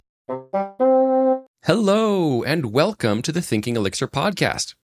Hello, and welcome to the Thinking Elixir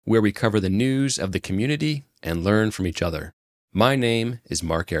podcast, where we cover the news of the community and learn from each other. My name is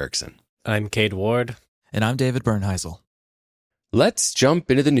Mark Erickson. I'm Cade Ward. And I'm David Bernheisel. Let's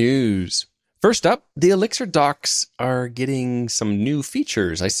jump into the news. First up, the Elixir docs are getting some new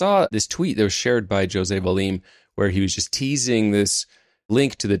features. I saw this tweet that was shared by Jose Valim where he was just teasing this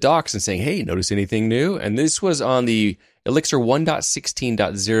link to the docs and saying, hey, notice anything new? And this was on the Elixir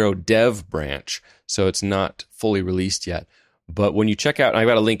 1.16.0 dev branch, so it's not fully released yet. But when you check out, and I've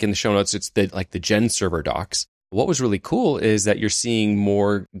got a link in the show notes, it's the Gen server docs. What was really cool is that you're seeing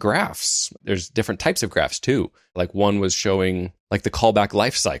more graphs. There's different types of graphs too. Like one was showing like the callback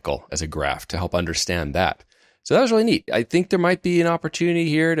lifecycle as a graph to help understand that. So that was really neat. I think there might be an opportunity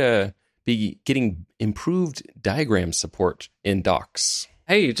here to be getting improved diagram support in docs.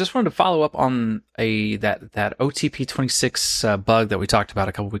 Hey, just wanted to follow up on that OTP26 bug that we talked about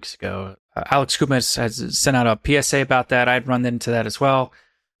a couple weeks ago. Alex Kumas has sent out a PSA about that. I'd run into that as well.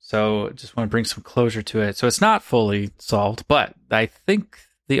 So just want to bring some closure to it. So it's not fully solved, but I think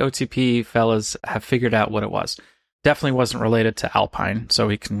the OTP fellas have figured out what it was. Definitely wasn't related to Alpine, so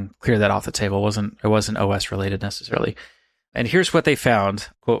we can clear that off the table. It wasn't OS related necessarily. And here's what they found,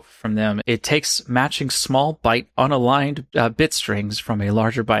 quote from them. It takes matching small byte unaligned bit strings from a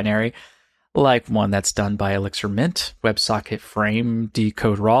larger binary, like one that's done by Elixir Mint, WebSocket frame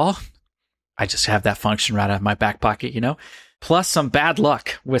decode raw. I just have that function right out of my back pocket, plus some bad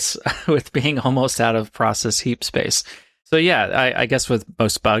luck with being almost out of process heap space. So yeah, I guess with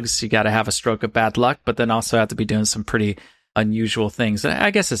most bugs, you got to have a stroke of bad luck, but then also have to be doing some pretty unusual things.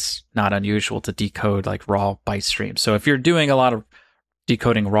 I guess it's not unusual to decode like raw byte streams. So if you're doing a lot of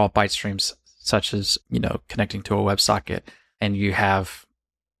decoding raw byte streams, such as, connecting to a WebSocket, and you have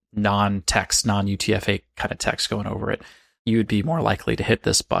non-text, non-UTF-8 kind of text going over it, you would be more likely to hit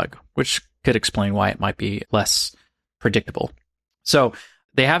this bug, which could explain why it might be less predictable. So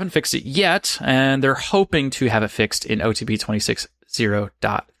they haven't fixed it yet, and they're hoping to have it fixed in OTP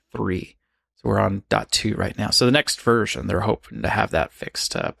 26.0.3. So we're on .2 right now. So the next version, they're hoping to have that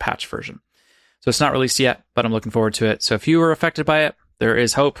fixed patch version. So it's not released yet, but I'm looking forward to it. So if you were affected by it, there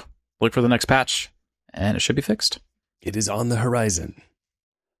is hope. Look for the next patch, and it should be fixed. It is on the horizon.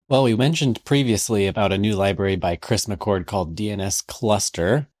 Well, we mentioned previously about a new library by Chris McCord called DNS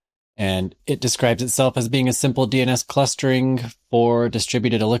Cluster, and it describes itself as being a simple DNS clustering for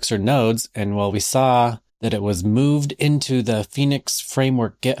distributed Elixir nodes. And while we saw that it was moved into the Phoenix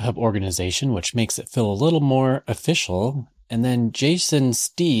Framework GitHub organization, which makes it feel a little more official. And then Jason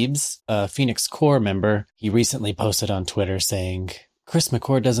Steebs, a Phoenix Core member, he recently posted on Twitter saying, Chris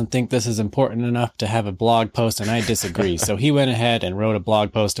McCord doesn't think this is important enough to have a blog post, and I disagree. So he went ahead and wrote a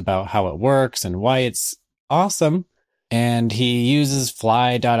blog post about how it works and why it's awesome. And he uses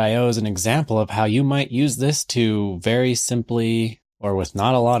fly.io as an example of how you might use this to very simply, or with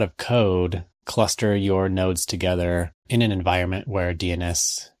not a lot of code, cluster your nodes together in an environment where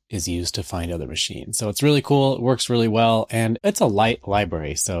DNS is used to find other machines. So it's really cool. It works really well. And it's a light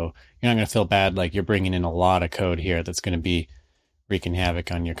library. So you're not going to feel bad like you're bringing in a lot of code here that's going to be wreaking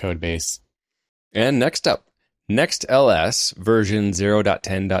havoc on your code base. And next up, NextLS version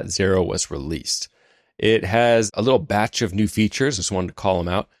 0.10.0 was released. It has a little batch of new features. Just wanted to call them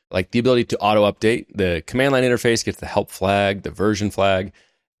out, like the ability to auto-update. The command line interface gets the help flag, the version flag.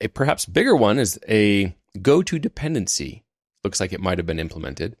 A perhaps bigger one is a go-to dependency. Looks like it might have been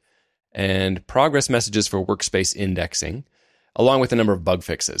implemented. And progress messages for workspace indexing, along with a number of bug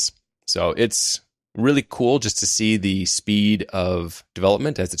fixes. So it's really cool just to see the speed of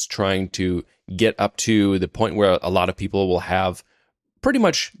development as it's trying to get up to the point where a lot of people will have pretty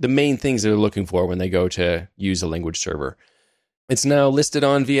much the main things they're looking for when they go to use a language server. It's now listed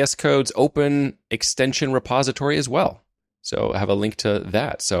on VS Code's open extension repository as well. So I have a link to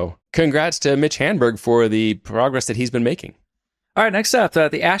that. So congrats to Mitch Hanberg for the progress that he's been making. All right, next up,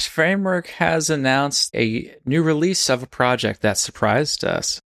 the Ash Framework has announced a new release of a project that surprised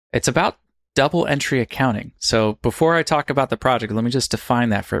us. It's about double entry accounting. So before I talk about the project, let me just define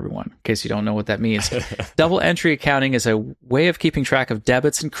that for everyone, in case you don't know what that means. Double entry accounting is a way of keeping track of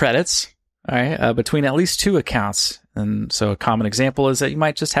debits and credits, all right, between at least two accounts. And so a common example is that you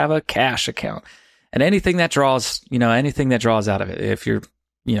might just have a cash account. And anything that draws out of it. If you're,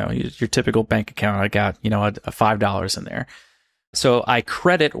 your typical bank account, I got, a $5 in there. So I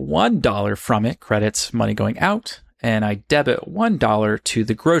credit $1 from it, credits money going out, and I debit $1 to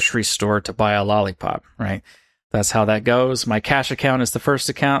the grocery store to buy a lollipop, right? That's how that goes. My cash account is the first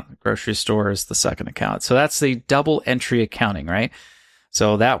account, the grocery store is the second account. So that's the double entry accounting, right?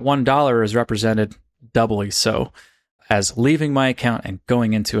 So that $1 is represented doubly so as leaving my account and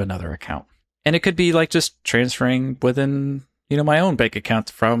going into another account. And it could be like just transferring within, my own bank account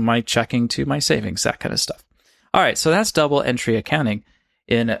from my checking to my savings, that kind of stuff. All right, so that's double entry accounting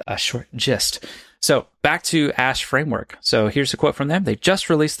in a short gist. So back to Ash Framework. So here's a quote from them. They just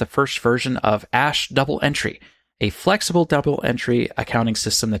released the first version of Ash Double Entry, a flexible double entry accounting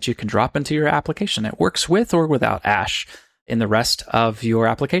system that you can drop into your application. It works with or without Ash in the rest of your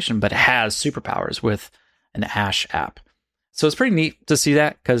application, but it has superpowers with an Ash app. So it's pretty neat to see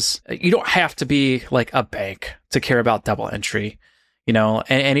that, because you don't have to be like a bank to care about double entry.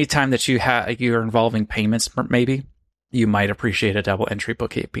 Anytime that you're involving payments, maybe you might appreciate a double entry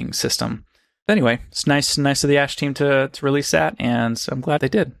bookkeeping system. But anyway, it's nice of the Ash team to release that, and so I'm glad they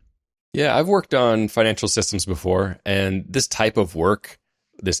did. Yeah, I've worked on financial systems before, and this type of work,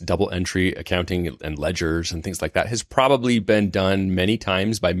 this double entry accounting and ledgers and things like that, has probably been done many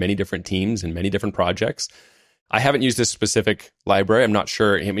times by many different teams and many different projects. I haven't used this specific library. I'm not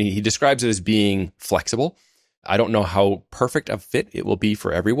sure. I mean, he describes it as being flexible. I don't know how perfect a fit it will be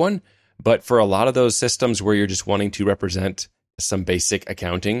for everyone, but for a lot of those systems where you're just wanting to represent some basic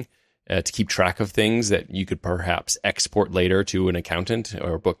accounting, to keep track of things that you could perhaps export later to an accountant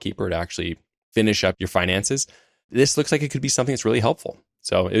or a bookkeeper to actually finish up your finances, this looks like it could be something that's really helpful.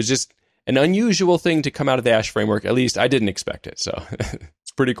 So it was just an unusual thing to come out of the Ash framework. At least I didn't expect it. So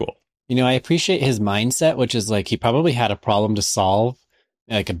it's pretty cool. I appreciate his mindset, which is like he probably had a problem to solve,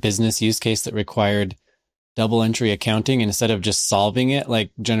 like a business use case that required double entry accounting. And instead of just solving it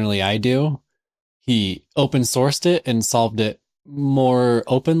like generally I do, he open sourced it and solved it more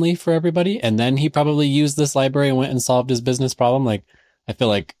openly for everybody. And then he probably used this library and went and solved his business problem. Like, I feel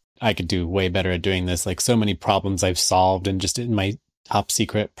like I could do way better at doing this. Like, so many problems I've solved and just in my top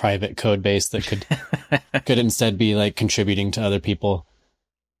secret private code base that could instead be like contributing to other people.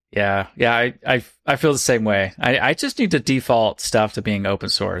 Yeah. I feel the same way. I just need to default stuff to being open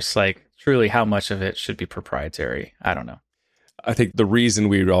source. Like, truly, how much of it should be proprietary? I don't know. I think the reason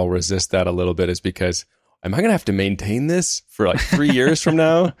we all resist that a little bit is because, am I going to have to maintain this for like 3 years from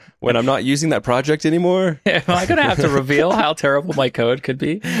now when I'm not using that project anymore? Am I going to have to reveal how terrible my code could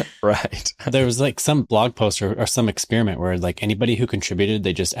be? Right. There was like some blog post or some experiment where like anybody who contributed,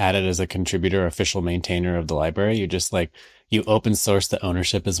 they just added as a contributor, official maintainer of the library. You just like, you open source the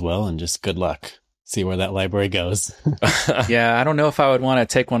ownership as well, and just good luck. See where that library goes. Yeah, I don't know if I would want to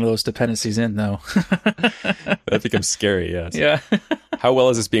take one of those dependencies in, though. That becomes scary, yes. Yeah. How well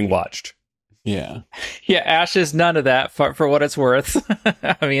is this being watched? Yeah. Yeah, Ash is none of that for what it's worth.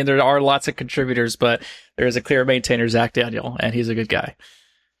 I mean, there are lots of contributors, but there is a clear maintainer, Zach Daniel, and he's a good guy.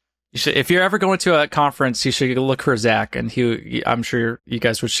 You should, if you're ever going to a conference, you should look for Zach, and I'm sure you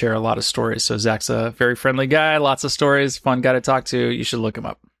guys would share a lot of stories. So Zach's a very friendly guy, lots of stories, fun guy to talk to. You should look him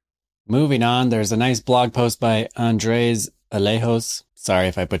up. Moving on, there's a nice blog post by Andres Alejos. Sorry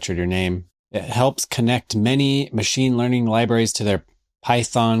if I butchered your name. It helps connect many machine learning libraries to their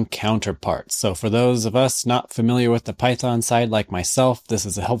Python counterparts. So for those of us not familiar with the Python side like myself, this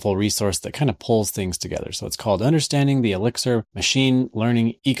is a helpful resource that kind of pulls things together. So it's called Understanding the Elixir Machine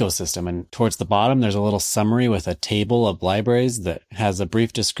Learning Ecosystem. And towards the bottom, there's a little summary with a table of libraries that has a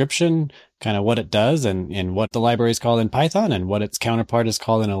brief description, kind of what it does and what the library is called in Python and what its counterpart is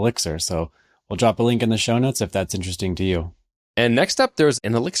called in Elixir. So we'll drop a link in the show notes if that's interesting to you. And next up, there's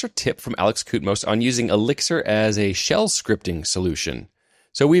an Elixir tip from Alex Koutmos on using Elixir as a shell scripting solution.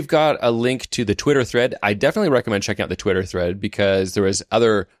 So we've got a link to the Twitter thread. I definitely recommend checking out the Twitter thread because there was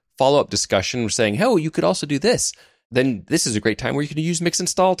other follow-up discussion saying, oh, you could also do this. Then this is a great time where you can use mix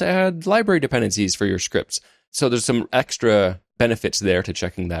install to add library dependencies for your scripts. So there's some extra benefits there to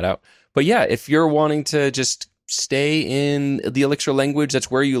checking that out. But yeah, if you're wanting to just stay in the Elixir language,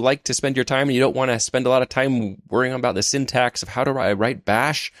 that's where you like to spend your time, and you don't want to spend a lot of time worrying about the syntax of how to write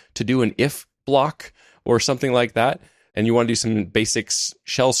bash to do an if block or something like that, and you want to do some basics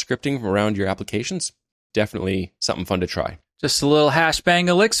shell scripting around your applications, definitely something fun to try. Just a little hash bang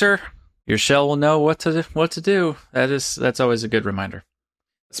Elixir. Your shell will know what to do. That's always a good reminder.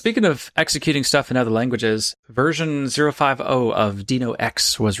 Speaking of executing stuff in other languages, version 050 of Dino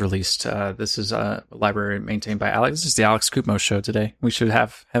X was released. This is a library maintained by Alex. This is the Alex Koutmos show today. We should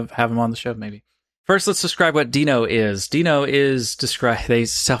have him on the show, maybe. First, let's describe what Dino is. Dino is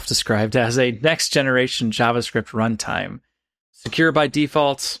self-described as a next-generation JavaScript runtime. Secure by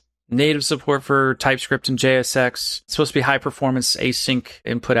default, native support for TypeScript and JSX. It's supposed to be high-performance async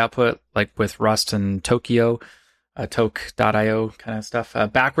input-output, like with Rust and Tokio. Toke.io kind of stuff.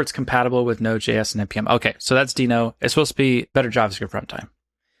 Backwards compatible with Node.js and NPM. Okay, so that's Dino. It's supposed to be better JavaScript runtime.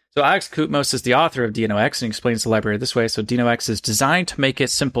 So Alex Koutmos is the author of Dino X and explains the library this way. So Dino X is designed to make it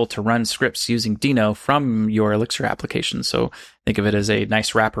simple to run scripts using Dino from your Elixir application. So think of it as a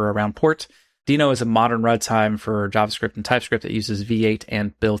nice wrapper around port. Dino is a modern runtime for JavaScript and TypeScript that uses V8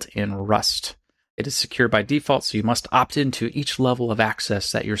 and built-in Rust. It is secure by default, so you must opt into each level of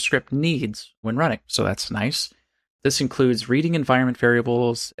access that your script needs when running. So that's nice. This includes reading environment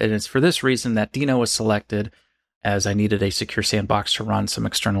variables, and it's for this reason that Dino was selected, as I needed a secure sandbox to run some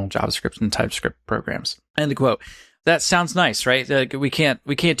external JavaScript and TypeScript programs. End the quote. That sounds nice, right? We can't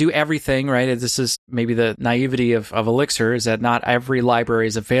do everything, right? This is maybe the naivety of Elixir, is that not every library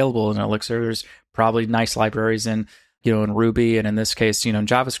is available in Elixir. There's probably nice libraries in Ruby, and in this case, in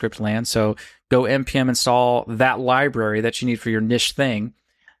JavaScript land. So go npm install that library that you need for your niche thing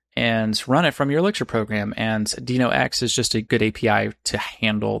and run it from your Elixir program. And DinoX is just a good API to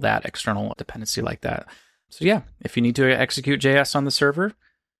handle that external dependency like that. So yeah, if you need to execute JS on the server,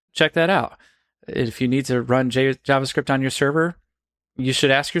 check that out. If you need to run JavaScript on your server, you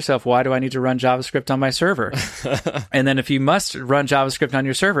should ask yourself, why do I need to run JavaScript on my server? And then if you must run JavaScript on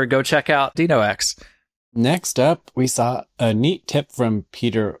your server, go check out DinoX. Next up, we saw a neat tip from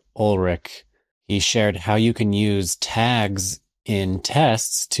Peter Ulrich. He shared how you can use tags in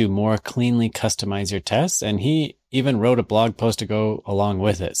tests to more cleanly customize your tests, and he even wrote a blog post to go along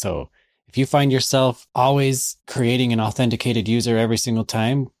with it. So if you find yourself always creating an authenticated user every single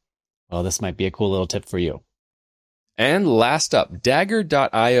time, well, this might be a cool little tip for you. And last up,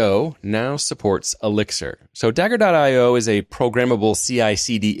 Dagger.io now supports Elixir. So Dagger.io is a programmable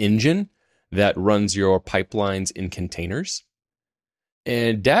CI/CD engine that runs your pipelines in containers.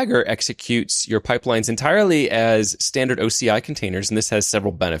 And Dagger executes your pipelines entirely as standard OCI containers, and this has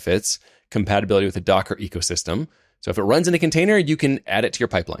several benefits. Compatibility with the Docker ecosystem. So if it runs in a container, you can add it to your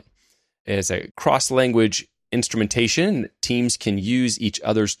pipeline. It's a cross-language instrumentation. Teams can use each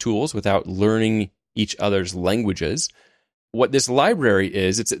other's tools without learning each other's languages. What this library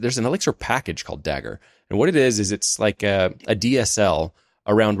is, there's an Elixir package called Dagger. And what it is it's like a DSL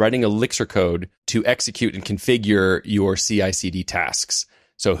around writing Elixir code to execute and configure your CI/CD tasks.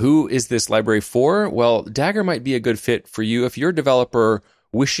 So who is this library for? Well, Dagger might be a good fit for you if you're a developer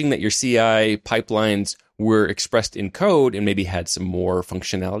wishing that your CI pipelines were expressed in code and maybe had some more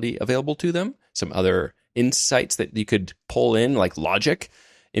functionality available to them, some other insights that you could pull in, like logic,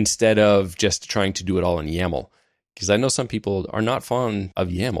 instead of just trying to do it all in YAML. Because I know some people are not fond of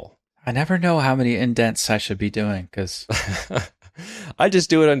YAML. I never know how many indents I should be doing, because I just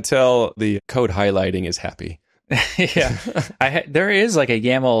do it until the code highlighting is happy. Yeah, there is like a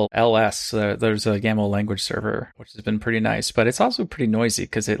YAML LS. There's a YAML language server, which has been pretty nice, but it's also pretty noisy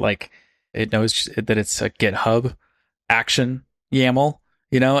because it knows that it's a GitHub action YAML,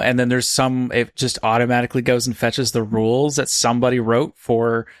 and then it just automatically goes and fetches the rules that somebody wrote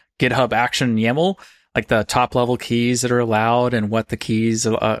for GitHub action YAML, like the top level keys that are allowed and what the keys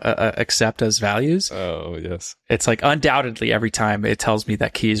accept as values. Oh, yes. It's like undoubtedly every time it tells me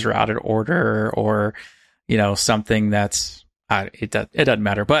that keys are out of order or something that's, it doesn't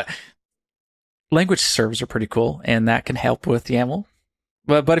matter. But language servers are pretty cool, and that can help with YAML.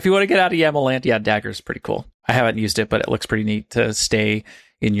 But if you want to get out of YAML land, yeah, Dagger's pretty cool. I haven't used it, but it looks pretty neat to stay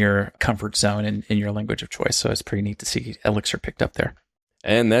in your comfort zone and in your language of choice. So it's pretty neat to see Elixir picked up there.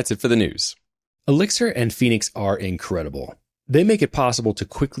 And that's it for the news. Elixir and Phoenix are incredible. They make it possible to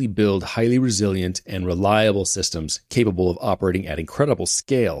quickly build highly resilient and reliable systems capable of operating at incredible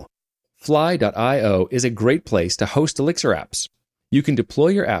scale. Fly.io is a great place to host Elixir apps. You can deploy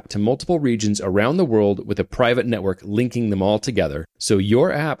your app to multiple regions around the world with a private network linking them all together, so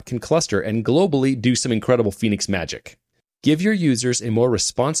your app can cluster and globally do some incredible Phoenix magic. Give your users a more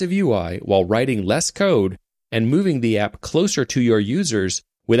responsive UI while writing less code and moving the app closer to your users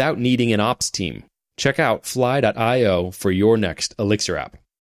without needing an ops team. Check out Fly.io for your next Elixir app.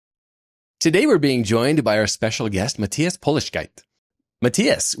 Today we're being joined by our special guest, Matthias Polishkeit.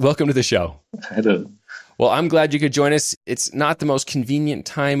 Matthias, welcome to the show. Hello. Well, I'm glad you could join us. It's not the most convenient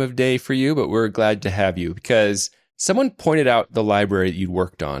time of day for you, but we're glad to have you because someone pointed out the library that you'd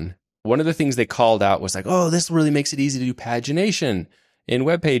worked on. One of the things they called out was like, oh, this really makes it easy to do pagination in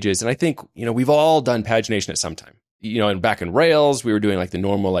web pages. And I think, we've all done pagination at some time. And back in Rails, we were doing like the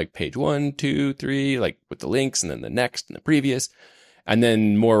normal, like page 1, 2, 3, like with the links and then the next and the previous. And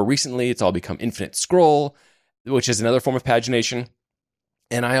then more recently, it's all become infinite scroll, which is another form of pagination.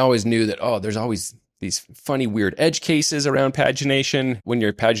 And I always knew that, there's always these funny, weird edge cases around pagination when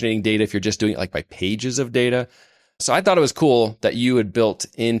you're paginating data, if you're just doing it like by pages of data. So I thought it was cool that you had built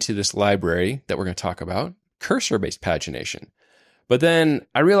into this library that we're going to talk about, cursor-based pagination. But then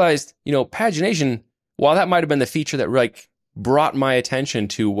I realized, pagination, while that might have been the feature that brought my attention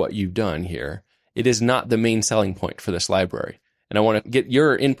to what you've done here, it is not the main selling point for this library. And I want to get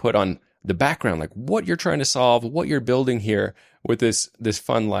your input on the background, like what you're trying to solve, what you're building here with this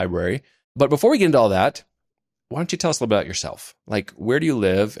fun library. But before we get into all that, why don't you tell us a little bit about yourself? Like, where do you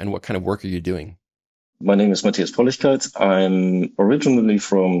live and what kind of work are you doing? My name is Matthias Pollichkeit. I'm originally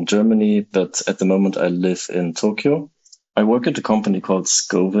from Germany, but at the moment I live in Tokyo. I work at a company called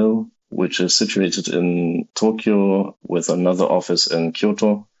Scoville, which is situated in Tokyo with another office in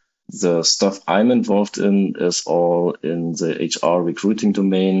Kyoto. The stuff I'm involved in is all in the HR recruiting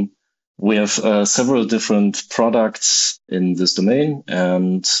domain. We have several different products in this domain,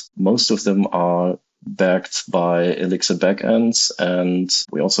 and most of them are backed by Elixir backends, and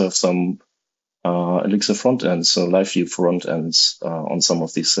we also have some Elixir front ends, so live view front ends on some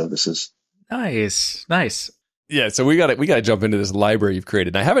of these services. Nice. Yeah, so we got to jump into this library you've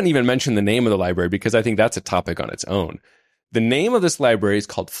created. And I haven't even mentioned the name of the library because I think that's a topic on its own. The name of this library is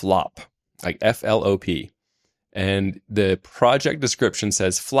called Flop, like FLOP. And the project description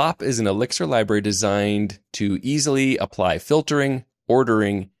says Flop is an Elixir library designed to easily apply filtering,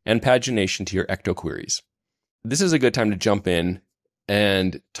 ordering, and pagination to your Ecto queries. This is a good time to jump in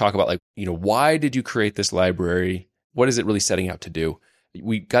and talk about, why did you create this library? What is it really setting out to do?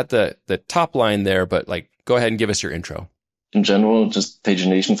 We got the top line there, but go ahead and give us your intro. In general, just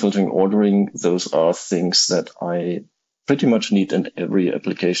pagination, filtering, ordering, those are things that I pretty much need in every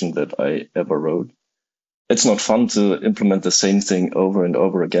application that I ever wrote. It's not fun to implement the same thing over and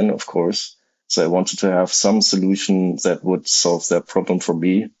over again, of course. So I wanted to have some solution that would solve that problem for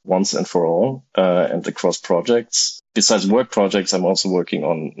me once and for all, and across projects. Besides work projects, I'm also working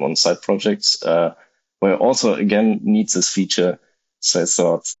on side projects, where I also, again, need this feature. So I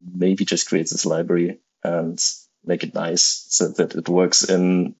thought maybe just create this library and make it nice so that it works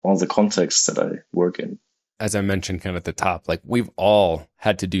in all the contexts that I work in. As I mentioned kind of at the top, we've all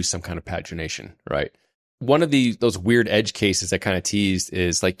had to do some kind of pagination, right? One of those weird edge cases I kind of teased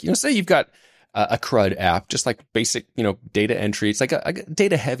is say you've got a CRUD app, just basic, data entry. It's like a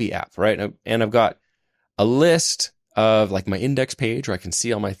data heavy app, right? And I've got a list of my index page where I can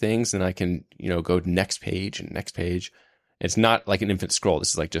see all my things and I can, go to next page and next page. It's not like an infinite scroll.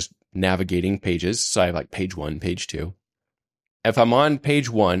 This is just navigating pages. So I have page 1, page 2. If I'm on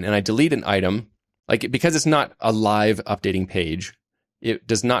page 1 and I delete an item, because it's not a live updating page, it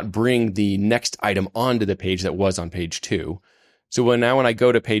does not bring the next item onto the page that was on page 2. So when I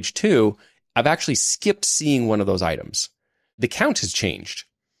go to page 2, I've actually skipped seeing one of those items. The count has changed.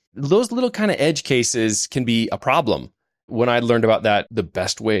 Those little kind of edge cases can be a problem. When I learned about that, the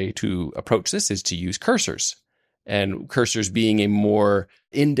best way to approach this is to use cursors. And cursors being a more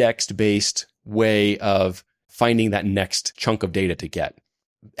indexed-based way of finding that next chunk of data to get.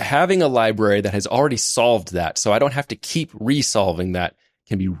 Having a library that has already solved that, so I don't have to keep resolving that,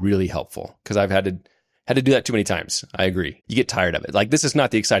 can be really helpful because I've had to do that too many times. I agree. You get tired of it. This is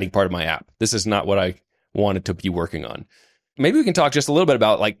not the exciting part of my app. This is not what I wanted to be working on. Maybe we can talk just a little bit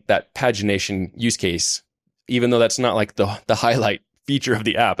about that pagination use case, even though that's not the highlight feature of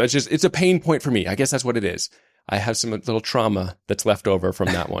the app. It's a pain point for me. I guess that's what it is. I have some little trauma that's left over from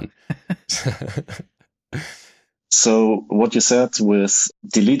that one. So what you said with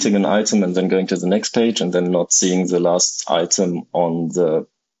deleting an item and then going to the next page and then not seeing the last item on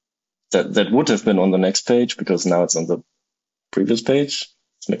that would have been on the next page because now it's on the previous page.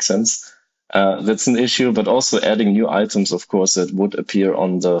 Makes sense. That's an issue, but also adding new items, of course, that would appear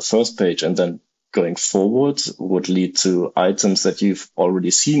on the first page and then going forward would lead to items that you've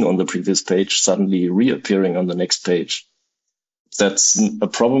already seen on the previous page suddenly reappearing on the next page. That's a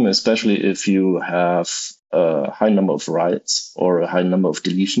problem, especially if you have a high number of writes or a high number of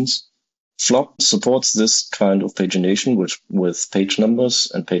deletions. Flop supports this kind of pagination with page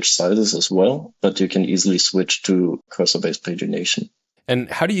numbers and page sizes as well, but you can easily switch to cursor-based pagination. And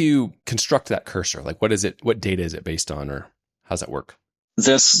how do you construct that cursor? What is it? What data is it based on, or how's that work?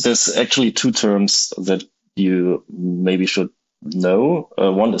 There's actually two terms that you maybe should know.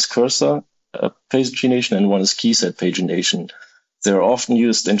 One is cursor pagination and one is keyset pagination. They're often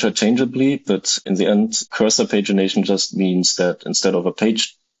used interchangeably, but in the end, cursor pagination just means that instead of a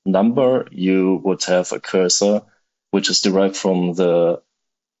page number, you would have a cursor, which is derived from the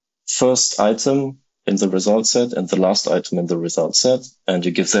first item in the result set and the last item in the result set, and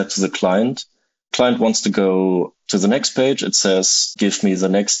you give that to the client. Client wants to go to the next page. It says, give me the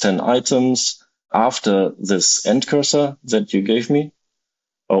next 10 items after this end cursor that you gave me.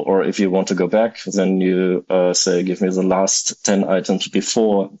 Or if you want to go back, then you say, give me the last 10 items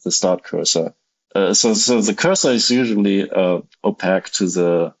before the start cursor. So the cursor is usually opaque to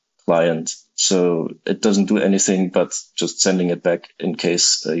the client. So it doesn't do anything but just sending it back in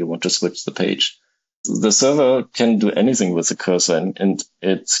case you want to switch the page. The server can do anything with the cursor and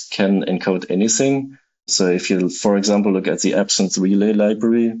it can encode anything. So if you, for example, look at the absence relay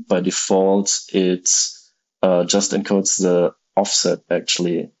library, by default, it just encodes the offset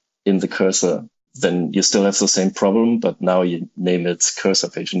actually in the cursor. Then you still have the same problem, but now you name it cursor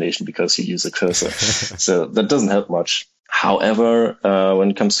pagination because you use a cursor. So that doesn't help much. However,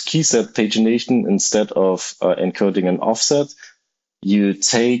 when it comes to key set pagination, instead of encoding an offset, you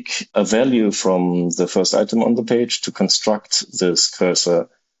take a value from the first item on the page to construct this cursor.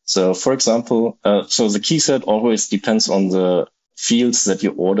 So for example, so the key set always depends on the fields that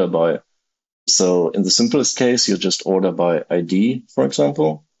you order by. So in the simplest case, you just order by ID, for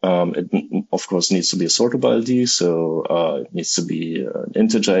example. It of course needs to be a sortable ID. So it needs to be an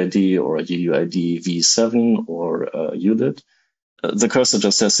integer ID or a UUID v7 or a ULID. The cursor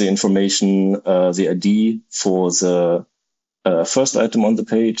just has the information, the ID for the first item on the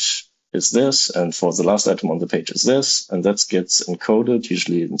page is this, and for the last item on the page is this, and that gets encoded,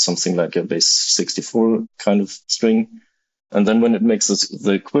 usually in something like a base 64 kind of string. And then when it makes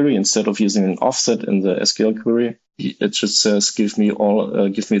the query, instead of using an offset in the SQL query, it just says, give me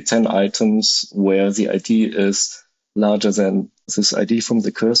 10 items where the ID is larger than this ID from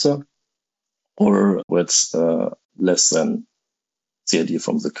the cursor, or where it's less than the ID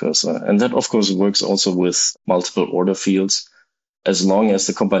from the cursor. And that, of course, works also with multiple order fields, as long as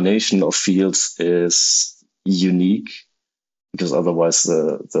the combination of fields is unique, because otherwise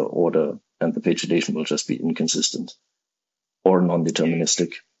the order and the pagination will just be inconsistent or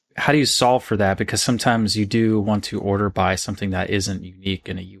non-deterministic. How do you solve for that? Because sometimes you do want to order by something that isn't unique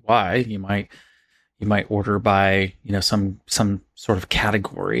in a UI. You might order by, some sort of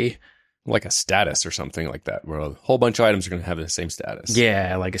category, like a status or something like that, where a whole bunch of items are going to have the same status.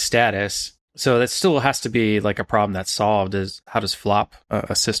 Yeah, like a status. So that still has to be like a problem that's solved. Is how does Flop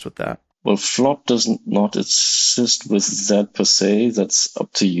assist with that? Well, Flop does not assist with that per se. That's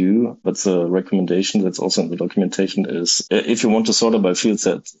up to you. But the recommendation that's also in the documentation is if you want to order by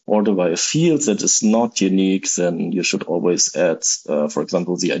a field that is not unique, then you should always add, for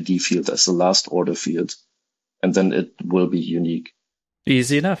example, the ID field as the last order field, and then it will be unique.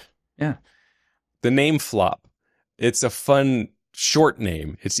 Easy enough. Yeah. The name Flop, it's a fun short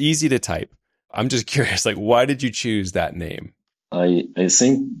name. It's easy to type. I'm just curious, why did you choose that name? I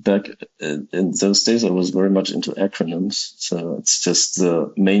think back in those days, I was very much into acronyms. So it's just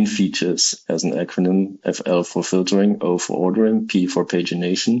the main features as an acronym: FL for filtering, O for ordering, P for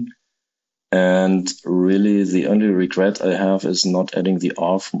pagination. And really, the only regret I have is not adding the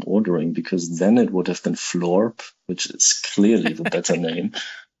R from ordering, because then it would have been Florp, which is clearly the better name.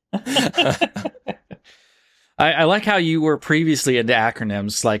 I like how you were previously into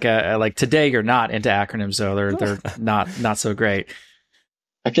acronyms. Like today, you're not into acronyms, though. They're not so great.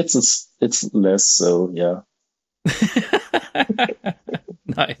 I guess it's less so, yeah.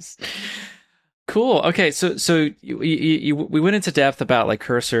 Nice, cool. Okay, so we went into depth about like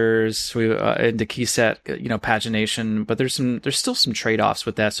cursors, into key set, pagination, but there's still some trade-offs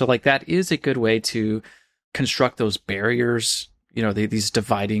with that. So like that is a good way to construct those barriers, these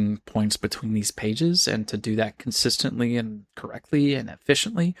dividing points between these pages, and to do that consistently and correctly and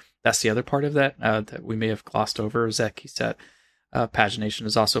efficiently. That's the other part of that that we may have glossed over, is that key set pagination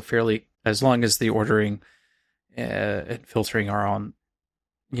is also fairly, as long as the ordering and filtering are on,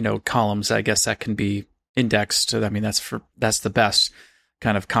 columns, I guess that can be indexed. I mean, that's the best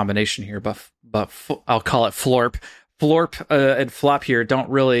kind of combination here, but I'll call it Florp. Florp and Flop here don't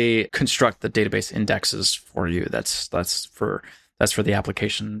really construct the database indexes for you. That's for the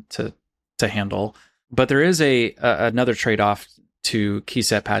application to handle. But there is another trade-off to key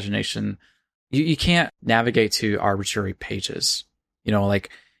set pagination. You can't navigate to arbitrary pages.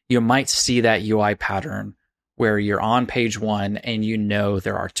 You might see that UI pattern where you're on page 1 and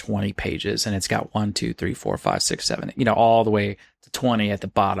there are 20 pages and it's got 1, 2, 3, 4, 5, 6, 7, all the way to 20 at the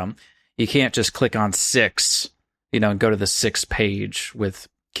bottom. You can't just click on 6, and go to the 6th page with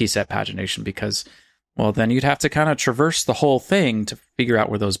key set pagination, because, well, then you'd have to kind of traverse the whole thing to figure out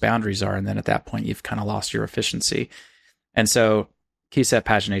where those boundaries are. And then at that point, you've kind of lost your efficiency. And so key set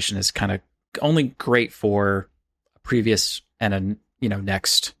pagination is kind of only great for a previous and a,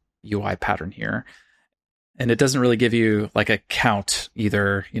 next UI pattern here. And it doesn't really give you like a count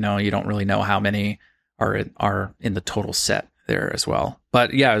either. You don't really know how many are in the total set there as well.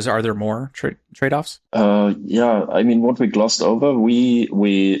 But yeah, are there more trade-offs? Yeah, I mean, what we glossed over, we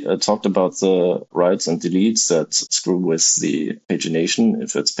talked about the writes and deletes that screw with the pagination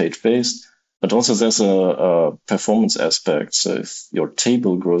if it's page-based. But also there's a performance aspect. So if your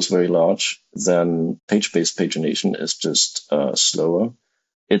table grows very large, then page-based pagination is just slower.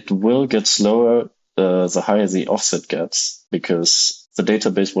 It will get slower the higher the offset gets, because the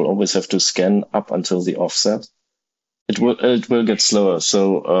database will always have to scan up until the offset. It will get slower.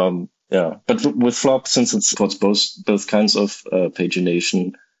 So but with flop, since it supports both kinds of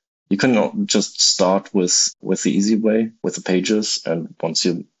pagination, you can just start with the easy way, with the pages, and once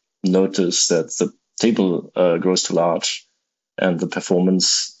you notice that the table grows too large and the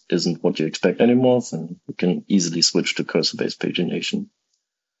performance isn't what you expect anymore, then you can easily switch to cursor-based pagination.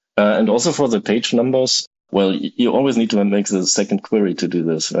 And also for the page numbers, well, you always need to make the second query to do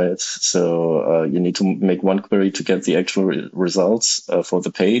this, right? So you need to make one query to get the actual results for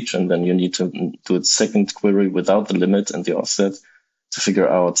the page, and then you need to do a second query without the limit and the offset to figure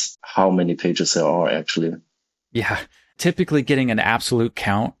out how many pages there are actually. Yeah. Typically getting an absolute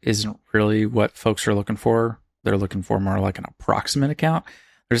count isn't really what folks are looking for. They're looking for more like an approximate count.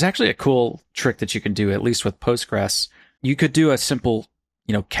 There's actually a cool trick that you can do, at least with Postgres. You could do a simple,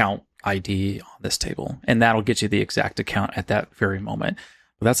 count ID on this table, and that'll get you the exact account at that very moment.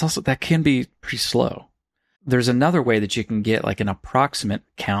 But that can be pretty slow. There's another way that you can get like an approximate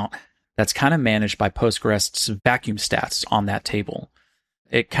count that's kind of managed by Postgres vacuum stats on that table.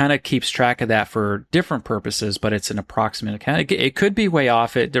 It kind of keeps track of that for different purposes, but it's an approximate account. It could be way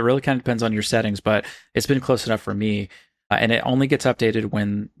off. It really kind of depends on your settings, but it's been close enough for me. And it only gets updated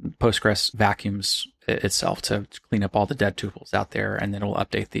when Postgres vacuums itself to clean up all the dead tuples out there, and then it'll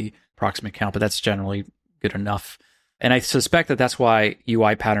update the approximate count, but that's generally good enough. And I suspect that that's why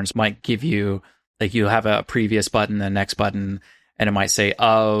UI patterns might give you, like, you'll have a previous button, a next button, and it might say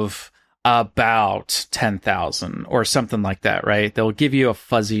of about 10,000 or something like that, right? They'll give you a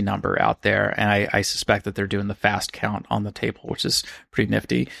fuzzy number out there, and I suspect that they're doing the fast count on the table, which is pretty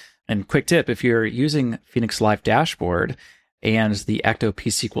nifty. And quick tip, if you're using Phoenix Live Dashboard and the Ecto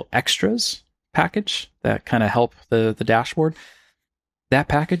P-SQL Extras package that kind of help the dashboard, that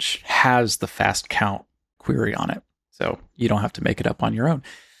package has the fast count query on it. So you don't have to make it up on your own.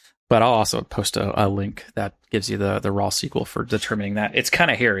 But I'll also post a link that gives you the raw SQL for determining that. It's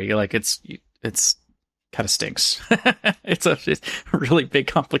kind of hairy. Like it's kind of stinks. It's a really big,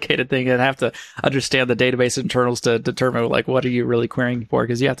 complicated thing, and have to understand the database internals to determine like what are you really querying for,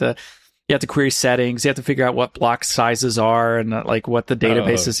 because you have to query settings, you have to figure out what block sizes are and like what the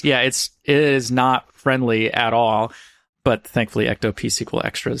database is. Yeah, it is not friendly at all. But thankfully, Ecto P-SQL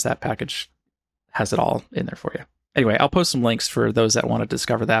Extras, that package has it all in there for you. Anyway, I'll post some links for those that want to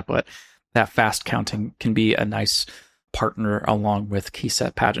discover that, but that fast counting can be a nice partner along with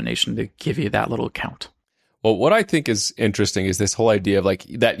keyset pagination to give you that little count. Well, what I think is interesting is this whole idea of like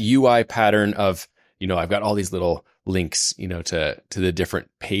that UI pattern of, I've got all these little links, to the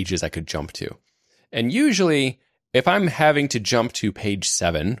different pages I could jump to. And usually if I'm having to jump to page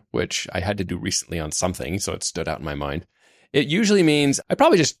 7, which I had to do recently on something, so it stood out in my mind, it usually means I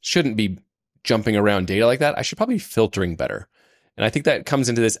probably just shouldn't be jumping around data like that. I should probably be filtering better. And I think that comes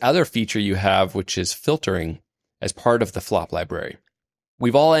into this other feature you have, which is filtering as part of the flop library.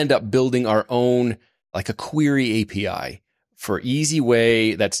 We've all end up building our own, like a query API for easy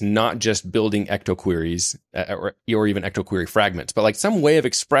way that's not just building ecto queries or even ecto query fragments, but like some way of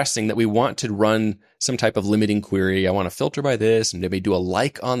expressing that we want to run some type of limiting query. I want to filter by this and maybe do a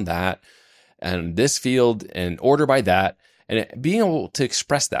like on that and this field and order by that, and being able to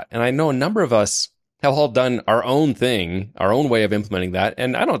express that. And I know a number of us have all done our own thing, our own way of implementing that.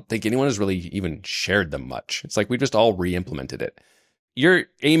 And I don't think anyone has really even shared them much. It's like we just all re-implemented it. You're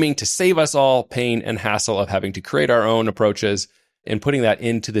aiming to save us all pain and hassle of having to create our own approaches and putting that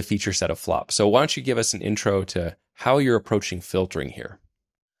into the feature set of Flop. So why don't you give us an intro to how you're approaching filtering here?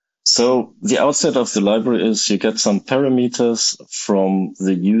 So the outset of the library is you get some parameters from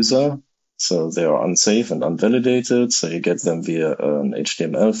the user. So they are unsafe and unvalidated. So you get them via an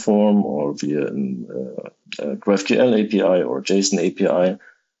HTML form or via a GraphQL API or JSON API.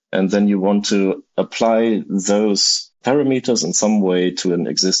 And then you want to apply those parameters in some way to an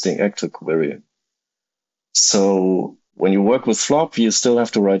existing ecto query. So when you work with Flop, you still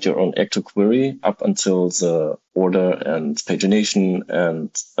have to write your own ecto query up until the order and pagination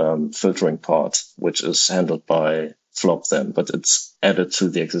and filtering part, which is handled by Flop then, but it's added to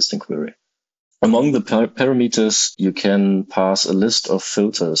the existing query. Among the parameters, you can pass a list of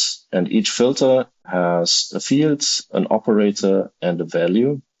filters, and each filter has a field, an operator, and a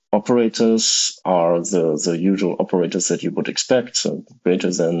value. Operators are the usual operators that you would expect, so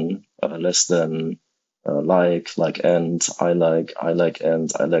greater than, less than, like end, I like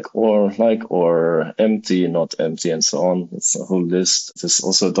end, I like, or empty, not empty, and so on. It's a whole list. There's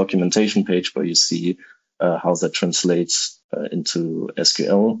also a documentation page where you see how that translates into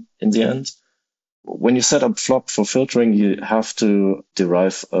SQL in the end. When you set up Flop for filtering, you have to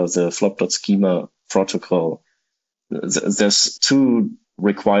derive the flop.schema protocol, there's two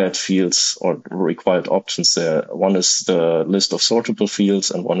required fields or required options there. One is the list of sortable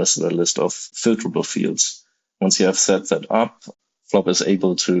fields and one is the list of filterable fields. Once you have set that up, Flop is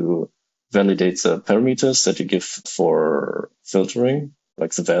able to validate the parameters that you give for filtering,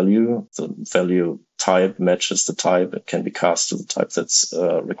 like the value type matches the type. It can be cast to the type that's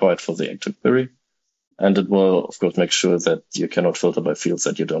required for the active query. And it will, of course, make sure that you cannot filter by fields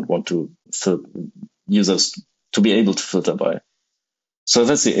that you don't want to users to be able to filter by. So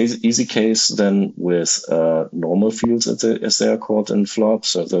that's the easy case then with normal fields as they are called in Flop.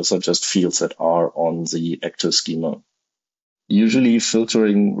 So those are just fields that are on the actor schema. Usually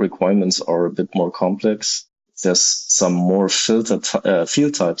filtering requirements are a bit more complex. There's some more field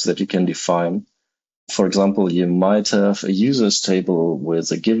types that you can define. For example, you might have a users table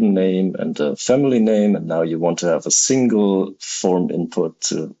with a given name and a family name, and now you want to have a single form input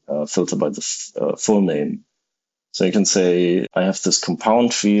to filter by the full name. So you can say, I have this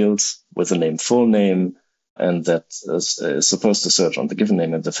compound field with the name full name, and that is supposed to search on the given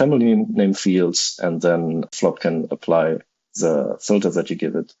name and the family name fields, and then Flop can apply the filter that you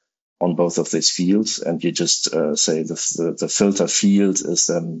give it on both of these fields, and you just say the filter field is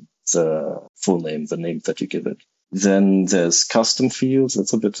then the full name, the name that you give it. Then there's custom fields.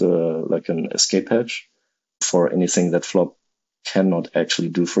 It's a bit like an escape hatch for anything that Flop cannot actually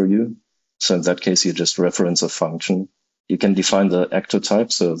do for you. So in that case, you just reference a function. You can define the actor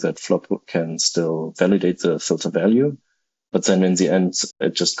type so that Flop can still validate the filter value. But then in the end,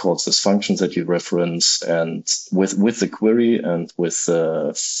 it just calls this function that you reference and with the query and with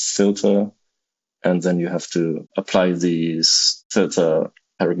the filter. And then you have to apply these filter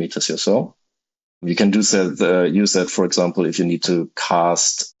parameters yourself. You can use that, for example, if you need to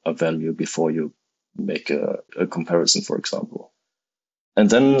cast a value before you make a comparison, for example. And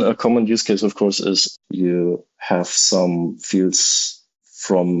then a common use case, of course, is you have some fields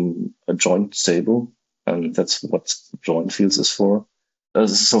from a joint table. And that's what join fields is for.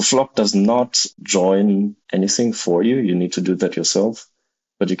 So Flop does not join anything for you. You need to do that yourself.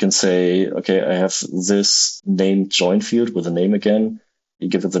 But you can say, okay, I have this named join field with a name again. You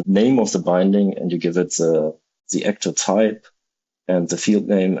give it the name of the binding and you give it the actor type and the field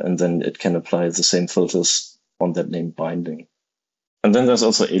name, and then it can apply the same filters on that named binding. And then there's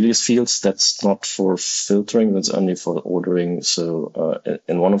also alias fields. That's not for filtering. That's only for ordering. So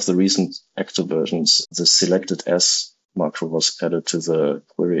in one of the recent actor versions, the selected as macro was added to the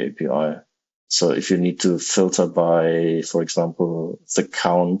query API. So if you need to filter by, for example, the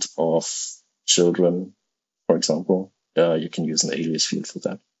count of children, for example, you can use an alias field for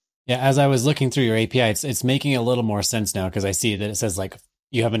that. Yeah, as I was looking through your API, it's making a little more sense now because I see that it says like,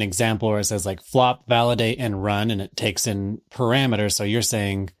 you have an example where it says like Flop, validate, and run, and it takes in parameters. So you're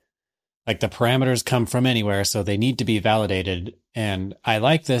saying like the parameters come from anywhere, so they need to be validated. And I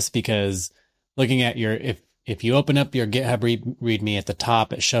like this because looking at your, if you open up your GitHub README at the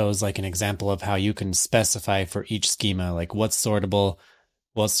top, it shows like an example of how you can specify for each schema, like what's sortable,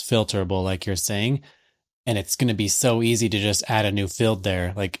 what's filterable, like you're saying. And it's going to be so easy to just add a new field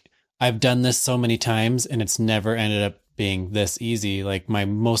there. Like I've done this so many times and it's never ended up being this easy. Like my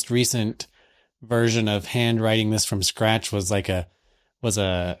most recent version of handwriting this from scratch was a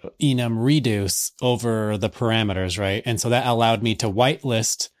enum reduce over the parameters, right? And so that allowed me to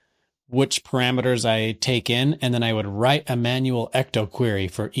whitelist which parameters I take in, and then I would write a manual ecto query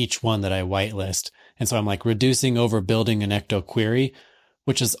for each one that I whitelist. And so I'm like reducing over building an ecto query,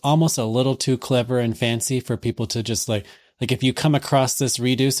 which is almost a little too clever and fancy for people to just like if you come across this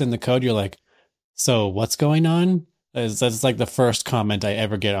reduce in the code, you're like, so what's going on? That's like the first comment I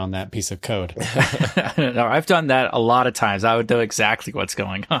ever get on that piece of code. No, I've done that a lot of times. I would know exactly what's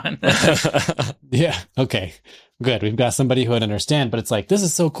going on. Yeah. Okay. Good. We've got somebody who would understand, but it's like, this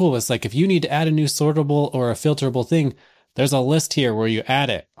is so cool. It's like, if you need to add a new sortable or a filterable thing, there's a list here where you add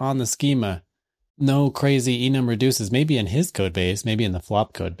it on the schema. No crazy enum reduces, maybe in his code base, maybe in the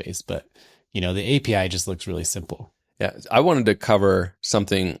Flop code base, but the API just looks really simple. Yeah. I wanted to cover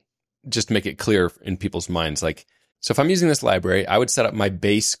something just to make it clear in people's minds. Like, so if I'm using this library, I would set up my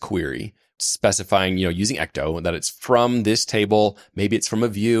base query specifying, using ecto, that it's from this table, maybe it's from a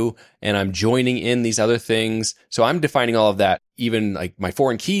view, and I'm joining in these other things. So I'm defining all of that. Even like my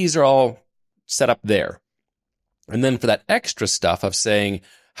foreign keys are all set up there. And then for that extra stuff of saying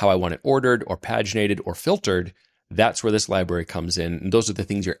how I want it ordered or paginated or filtered, that's where this library comes in. And those are the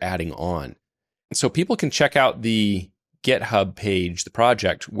things you're adding on. So people can check out the GitHub page, the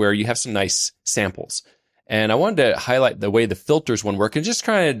project, where you have some nice samples. And I wanted to highlight the way the filters one work and just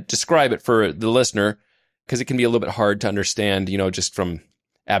kind of describe it for the listener, because it can be a little bit hard to understand, just from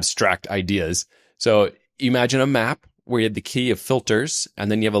abstract ideas. So Imagine a map where you have the key of filters,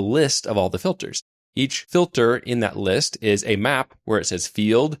 and then you have a list of all the filters. Each filter in that list is a map where it says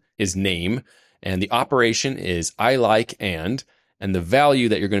field is name, and the operation is I like and the value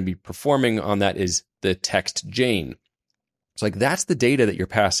that you're going to be performing on that is the text Jane. So like that's the data that you're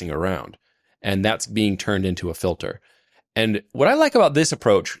passing around, and that's being turned into a filter. And what I like about this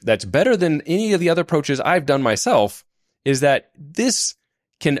approach that's better than any of the other approaches I've done myself is that this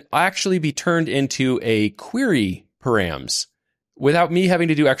can actually be turned into a query params without me having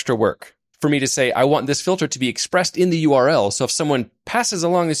to do extra work. For me to say, I want this filter to be expressed in the URL. So if someone passes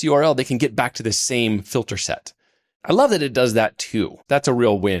along this URL, they can get back to the same filter set. I love that it does that too. That's a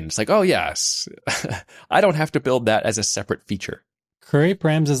real win. It's like, oh yes, I don't have to build that as a separate feature. Query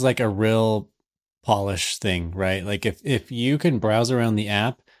params is like a real polish thing, right? Like if you can browse around the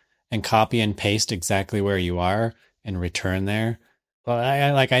app and copy and paste exactly where you are and return there, well,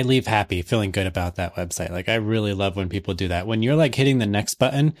 I leave happy, feeling good about that website. Like I really love when people do that. When you're like hitting the next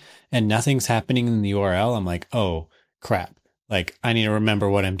button and nothing's happening in the URL, I'm like, oh crap. Like I need to remember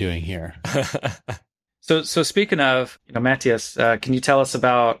what I'm doing here. So speaking of, Matthias, can you tell us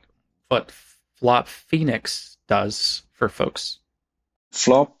about what Flop Phoenix does for folks?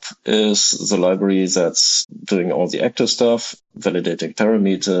 Flop is the library that's doing all the active stuff, validating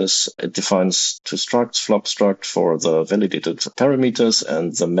parameters. It defines two structs, flop struct for the validated parameters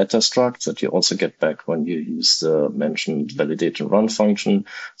and the meta struct that you also get back when you use the mentioned validate and run function.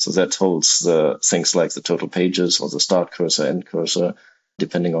 So that holds the things like the total pages or the start cursor, end cursor,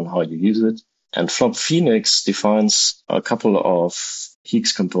 depending on how you use it. And Flop Phoenix defines a couple of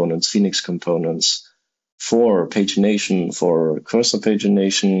Phoenix components for pagination, for cursor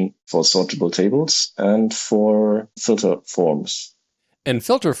pagination, for sortable tables, and for filter forms. And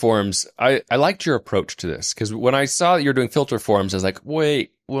filter forms, I liked your approach to this, because when I saw that you're doing filter forms, I was like,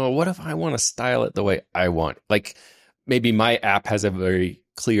 wait, well, what if I want to style it the way I want? Like maybe my app has a very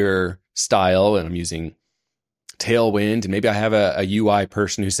clear style and I'm using Tailwind, and maybe I have a UI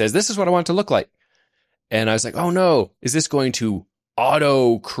person who says, this is what I want it to look like. And I was like, oh no, is this going to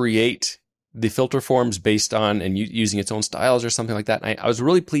auto create the filter forms based on and using its own styles or something like that? And I was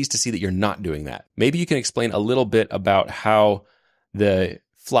really pleased to see that you're not doing that. Maybe you can explain a little bit about how the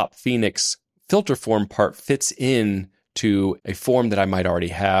Flop Phoenix filter form part fits in to a form that I might already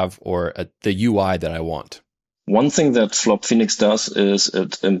have or the UI that I want. One thing that Flop Phoenix does is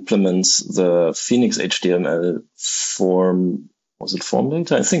it implements the Phoenix HTML form. Was it form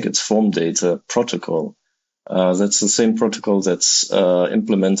data? I think it's form data protocol. That's the same protocol that's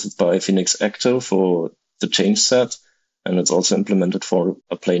implemented by Phoenix Acto for the change set. And it's also implemented for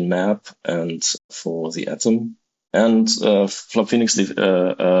a plain map and for the atom. And Flop Phoenix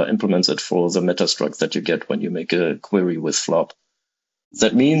implements it for the meta struct that you get when you make a query with Flop.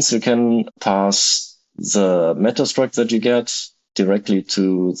 That means you can pass the meta struct that you get directly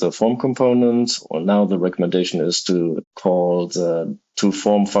to the form component, or now the recommendation is to call the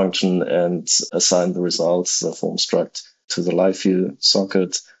toForm function and assign the results, the form struct, to the live view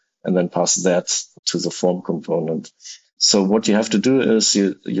socket, and then pass that to the form component. So what you have to do is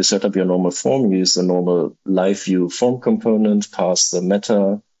you set up your normal form, you use the normal live view form component, pass the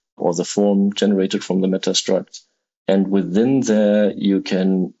meta or the form generated from the meta struct. And within there, you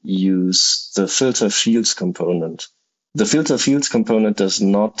can use the filter fields component. The filter fields component does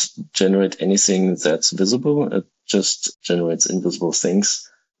not generate anything that's visible. It just generates invisible things.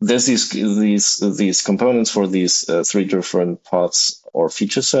 There's these components for these three different parts or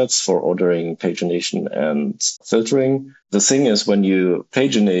feature sets for ordering, pagination, and filtering. The thing is, when you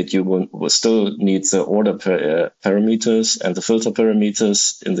paginate, you will still need the order parameters and the filter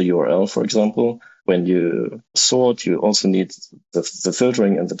parameters in the URL, for example. When you sort, you also need the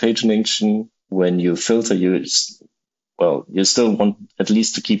filtering and the pagination. When you filter, you still want at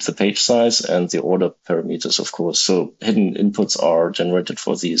least to keep the page size and the order parameters, of course. So hidden inputs are generated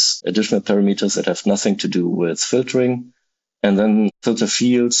for these additional parameters that have nothing to do with filtering. And then filter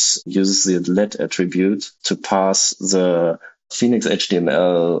fields uses the let attribute to pass the Phoenix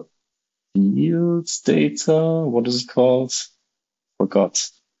HTML fields data. What is it called? Forgot.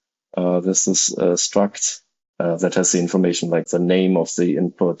 This is a struct that has the information like the name of the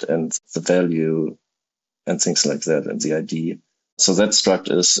input and the value and things like that, and the ID. So that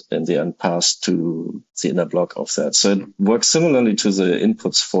struct is in the end passed to the inner block of that. So it works similarly to the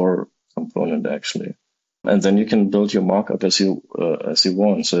inputs for component actually. And then you can build your markup as you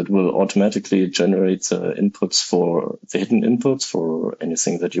want. So it will automatically generate the inputs for the hidden inputs for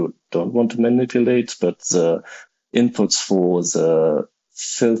anything that you don't want to manipulate, but the inputs for the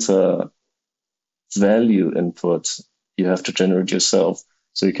filter value input you have to generate yourself.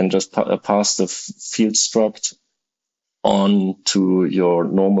 So you can just pass the field struct on to your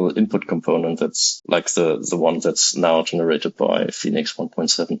normal input component. That's like the one that's now generated by Phoenix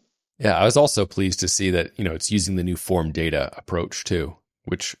 1.7. Yeah, I was also pleased to see that, it's using the new form data approach too,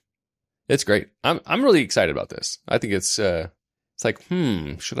 which it's great. I'm really excited about this. I think it's like,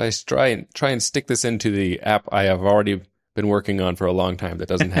 should I try and stick this into the app I have already been working on for a long time that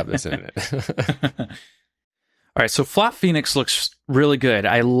doesn't have this in it? All right, so Flop Phoenix looks really good.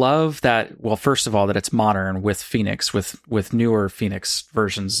 I love that. Well, first of all, that it's modern with Phoenix, with newer Phoenix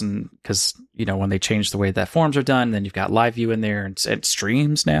versions, and because when they change the way that forms are done, then you've got live view in there and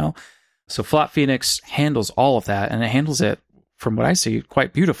streams now. So Flop Phoenix handles all of that, and it handles it, from what I see,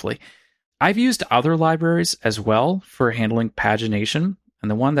 quite beautifully. I've used other libraries as well for handling pagination, and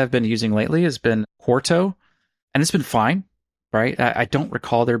the one that I've been using lately has been Quarto, and it's been fine. Right? I don't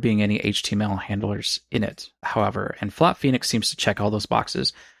recall there being any HTML handlers in it, however, and Flop Phoenix seems to check all those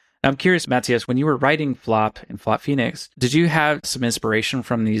boxes. Now, I'm curious, Matthias, when you were writing Flop in Flop Phoenix, did you have some inspiration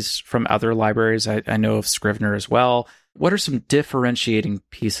from other libraries? I know of Scrivener as well. What are some differentiating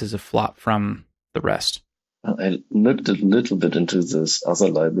pieces of Flop from the rest? I looked a little bit into this other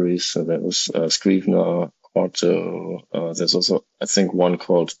libraries. So there was Scrivener, Quarto. There's also, I think, one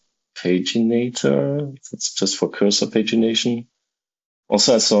called Paginator. That's just for cursor pagination.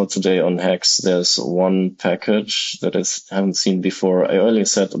 Also, I saw today on Hex, there's one package that I haven't seen before. I earlier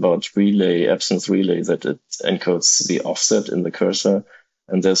said about relay, absence relay, that it encodes the offset in the cursor.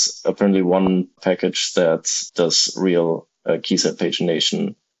 And there's apparently one package that does real keyset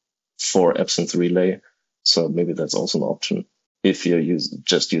pagination for absence relay. So maybe that's also an option if you're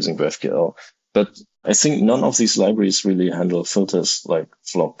just using GraphQL. But I think none of these libraries really handle filters like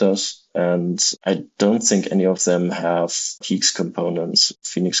Flop does. And I don't think any of them have Heeks components,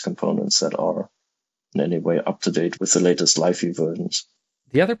 Phoenix components that are in any way up to date with the latest LiveView versions.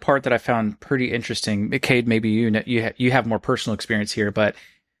 The other part that I found pretty interesting, Cade, maybe you have more personal experience here, but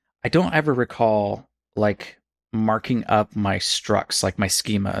I don't ever recall like marking up my structs, like my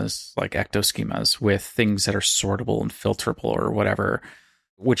schemas, like ecto schemas, with things that are sortable and filterable or whatever,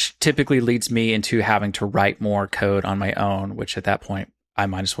 which typically leads me into having to write more code on my own, which at that point, I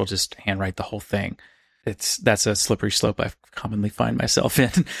might as well just handwrite the whole thing. That's a slippery slope I commonly find myself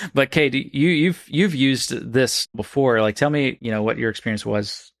in. But Cade, you've used this before. Like, tell me, what your experience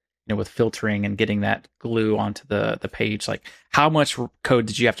was, with filtering and getting that glue onto the page. Like, how much code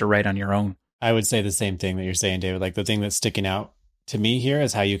did you have to write on your own? I would say the same thing that you're saying, David. Like, the thing that's sticking out to me here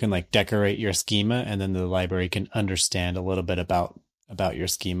is how you can like decorate your schema, and then the library can understand a little bit about your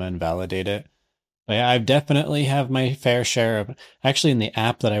schema and validate it. But yeah, I definitely have my fair share of, actually in the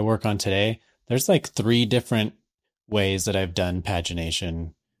app that I work on today, there's like 3 different ways that I've done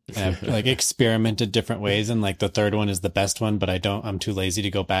pagination. And I've like experimented different ways, and like the third one is the best one, but I'm too lazy to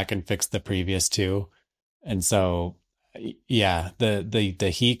go back and fix the previous 2. And so yeah,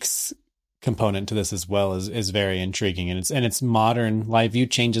 the Heeks component to this as well is very intriguing, and it's modern. LiveView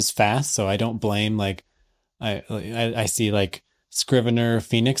changes fast, so I don't blame, like I see like Scrivener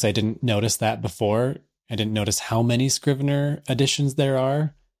Phoenix. I didn't notice that before. I didn't notice how many Scrivener additions there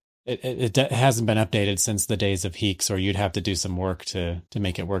are. It hasn't been updated since the days of Heeks, or you'd have to do some work to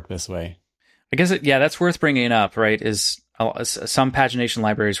make it work this way. I guess that's worth bringing up, right? Is some pagination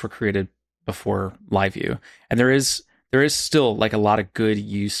libraries were created before LiveView, and there is still like a lot of good,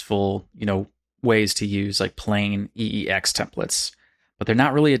 useful, ways to use like plain EEX templates, but they're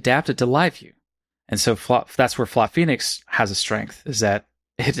not really adapted to LiveView. And so that's where Flop Phoenix has a strength, is that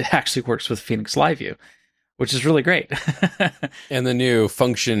it actually works with Phoenix LiveView, which is really great. And the new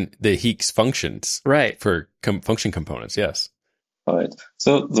function, the Heeks functions, right, for function components, yes. All right.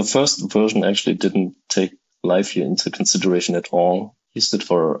 So the first version actually didn't take LiveView into consideration at all. Used it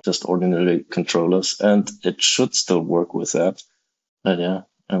for just ordinary controllers, and it should still work with that. But yeah,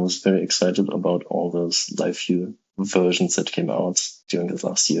 I was very excited about all those LiveView versions that came out during the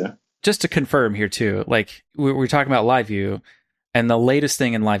last year. Just to confirm here too, like we're talking about LiveView, and the latest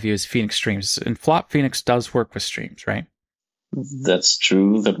thing in LiveView is Phoenix Streams, and Flop Phoenix does work with streams, right? That's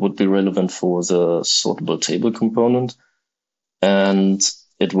true. That would be relevant for the sortable table component. And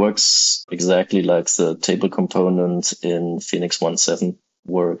it works exactly like the table component in Phoenix 1.7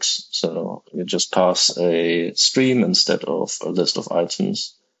 works. So you just pass a stream instead of a list of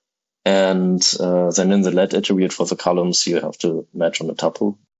items. And then in the let attribute for the columns, you have to match on a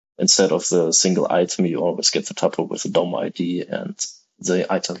tuple. Instead of the single item, you always get the tuple with the DOM ID and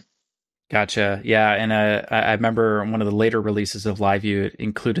the item. Gotcha. Yeah, and I remember one of the later releases of LiveView, it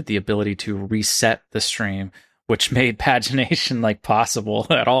included the ability to reset the stream, which made pagination like possible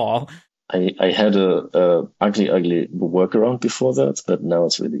at all. I had a ugly workaround before that, but now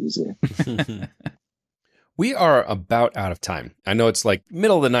it's really easy. We are about out of time. I know it's like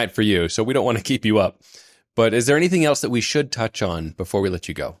middle of the night for you, so we don't want to keep you up. But is there anything else that we should touch on before we let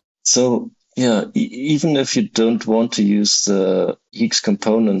you go? So yeah, even if you don't want to use the Heeks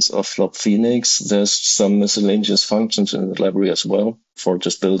components of Flop Phoenix, there's some miscellaneous functions in the library as well for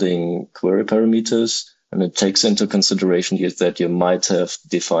just building query parameters. And it takes into consideration that you might have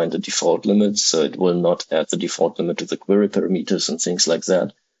defined a default limit, so it will not add the default limit to the query parameters and things like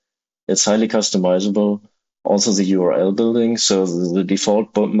that. It's highly customizable. Also the URL building. So the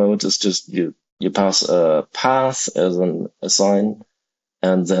default mode is just you pass a path as an assign,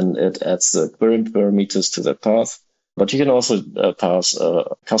 and then it adds the query parameters to that path. But you can also pass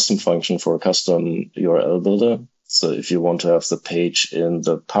a custom function for a custom URL builder. So if you want to have the page in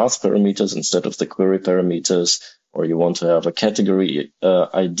the path parameters instead of the query parameters, or you want to have a category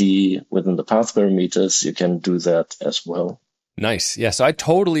ID within the path parameters, you can do that as well. Nice. Yeah, so I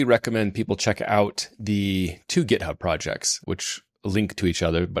totally recommend people check out the two GitHub projects, which link to each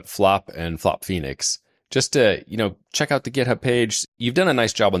other, but Flop and Flop Phoenix. Just to, check out the GitHub page. You've done a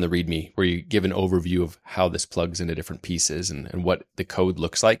nice job on the README where you give an overview of how this plugs into different pieces and what the code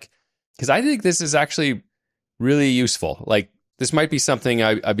looks like. Because I think this is actually really useful. Like, this might be something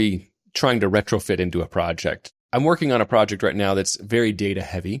I'd be trying to retrofit into a project. I'm working on a project right now that's very data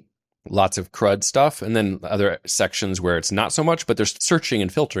heavy, lots of CRUD stuff, and then other sections where it's not so much, but there's searching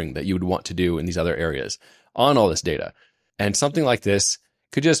and filtering that you would want to do in these other areas on all this data. And something like this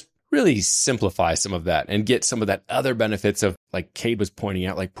could just really simplify some of that and get some of that other benefits of, like Cade was pointing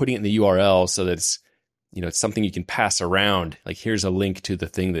out, like putting it in the URL so that it's, it's something you can pass around. Like, here's a link to the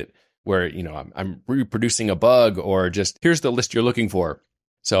thing that where, I'm reproducing a bug, or just here's the list you're looking for.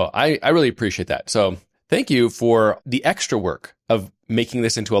 So I really appreciate that. So thank you for the extra work of making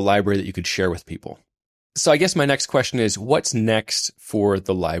this into a library that you could share with people. So I guess my next question is, what's next for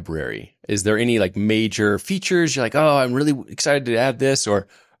the library? Is there any like major features you're like, oh, I'm really excited to add this, or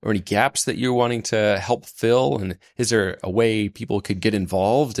any gaps that you're wanting to help fill? And is there a way people could get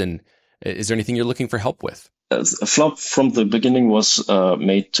involved? And is there anything you're looking for help with? Flop from the beginning was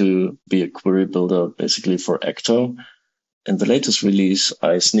made to be a query builder basically for Ecto. In the latest release,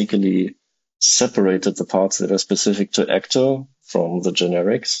 I sneakily separated the parts that are specific to Ecto from the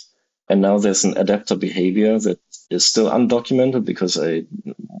generics. And now there's an adapter behavior that is still undocumented because I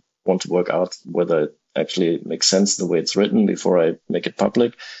want to work out whether it actually makes sense the way it's written before I make it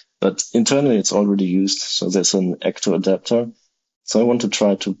public. But internally, it's already used. So there's an Ecto adapter. So I want to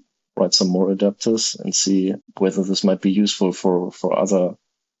try to write some more adapters and see whether this might be useful for other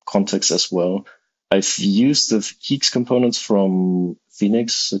contexts as well. I've used the Heeks components from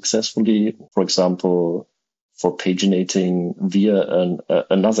Phoenix successfully, for example, for paginating via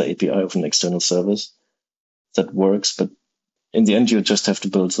another API of an external service that works. But in the end, you just have to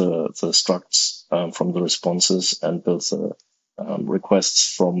build the structs from the responses and build the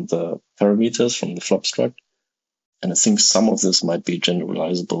requests from the parameters from the flop struct. And I think some of this might be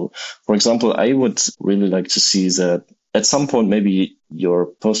generalizable. For example, I would really like to see that at some point, maybe your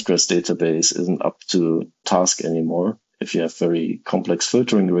Postgres database isn't up to task anymore. If you have very complex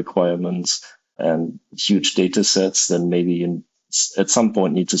filtering requirements and huge data sets, then maybe you at some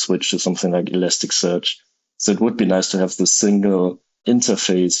point need to switch to something like Elasticsearch. So it would be nice to have this single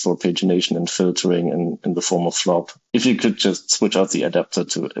interface for pagination and filtering in the form of Flop. If you could just switch out the adapter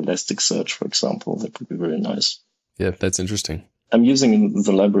to Elasticsearch, for example, that would be very nice. Yeah, that's interesting. I'm using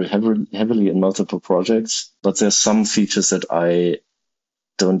the library heavily in multiple projects, but there's some features that I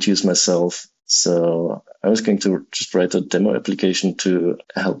don't use myself. So I was going to just write a demo application to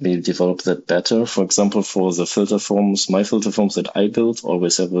help me develop that better. For example, for the filter forms, my filter forms that I built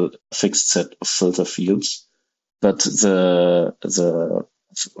always have a fixed set of filter fields. But the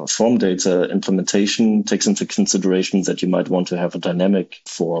form data implementation takes into consideration that you might want to have a dynamic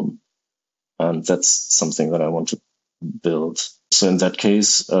form. And that's something that I want to build. So in that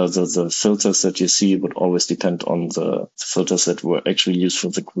case, the filters that you see would always depend on the filters that were actually used for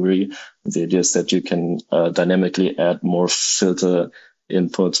the query. The idea is that you can dynamically add more filter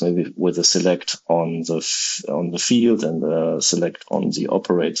inputs, maybe with a select on the field and a select on the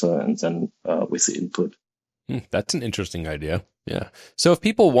operator, and then with the input. That's an interesting idea. Yeah. So if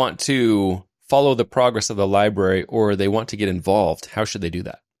people want to follow the progress of the library or they want to get involved, how should they do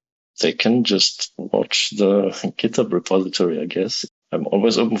that? They can just watch the GitHub repository, I guess. I'm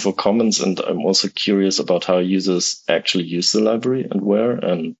always open for comments, and I'm also curious about how users actually use the library and where.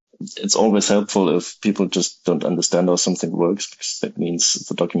 And it's always helpful if people just don't understand how something works, because that means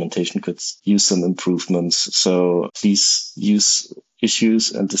the documentation could use some improvements. So please use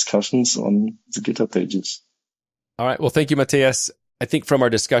issues and discussions on the GitHub pages. All right. Well, thank you, Matthias. I think from our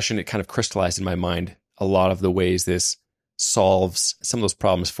discussion, it kind of crystallized in my mind a lot of the ways this solves some of those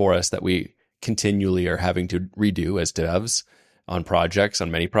problems for us that we continually are having to redo as devs on projects,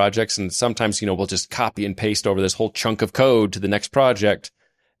 on many projects. And sometimes, we'll just copy and paste over this whole chunk of code to the next project.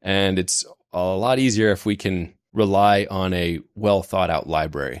 And it's a lot easier if we can rely on a well thought out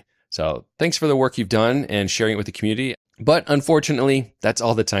library. So thanks for the work you've done and sharing it with the community. But unfortunately, that's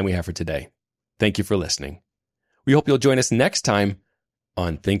all the time we have for today. Thank you for listening. We hope you'll join us next time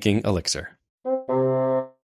on Thinking Elixir.